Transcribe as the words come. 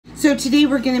So today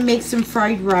we're going to make some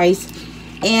fried rice,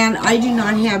 and I do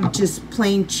not have just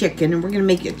plain chicken, and we're going to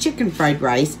make a chicken fried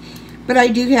rice, but I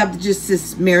do have just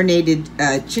this marinated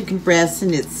chicken breast,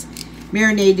 and it's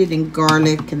marinated in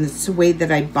garlic, and it's the way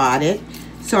that I bought it.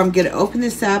 So I'm going to open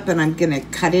this up, and I'm going to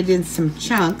cut it in some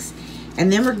chunks,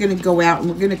 and then we're going to go out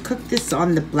and we're going to cook this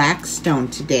on the Blackstone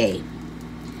today.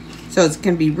 So it's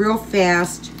going to be real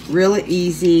fast, really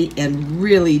easy, and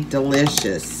really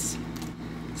delicious.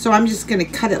 So I'm just going to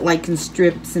cut it like in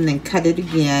strips and then cut it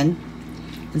again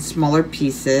in smaller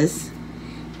pieces.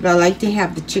 But I like to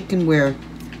have the chicken where,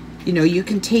 you know, you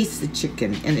can taste the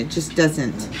chicken and it just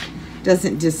doesn't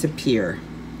disappear.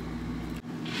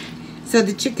 So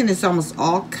the chicken is almost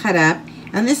all cut up,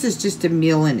 and this is just a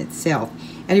meal in itself.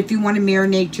 And if you want to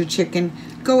marinate your chicken,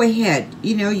 go ahead.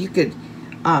 You know, you could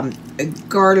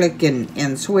garlic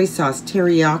and soy sauce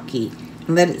teriyaki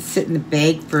and let it sit in the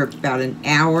bag for about an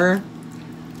hour.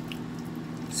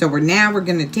 So we're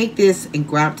going to take this and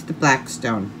go out to the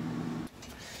Blackstone.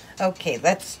 Okay,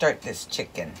 let's start this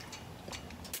chicken.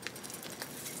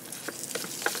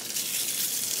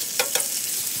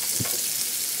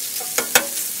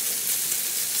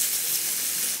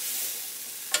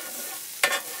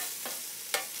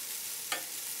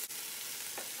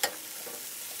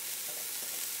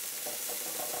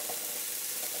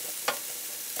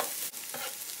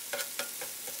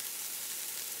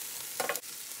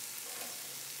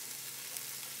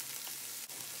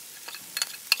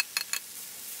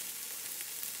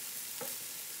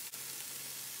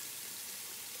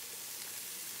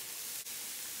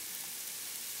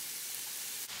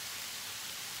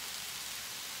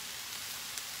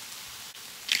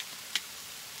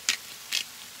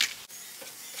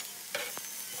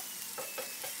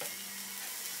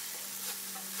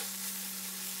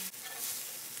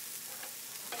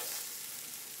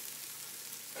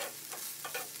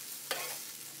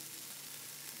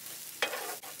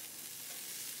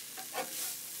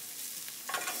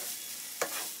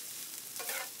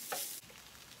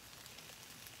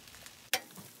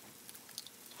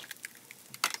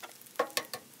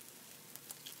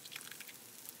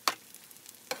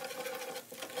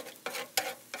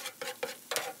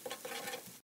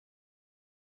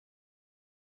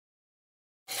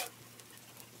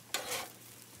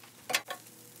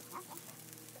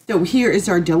 So here is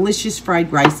our delicious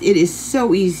fried rice. It is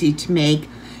so easy to make.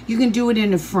 You can do it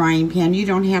in a frying pan. You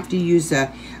don't have to use a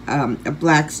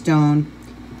Blackstone.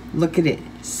 Look at it,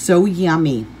 so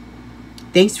yummy.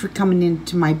 Thanks for coming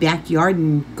into my backyard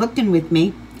and cooking with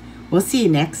me. We'll see you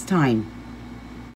next time.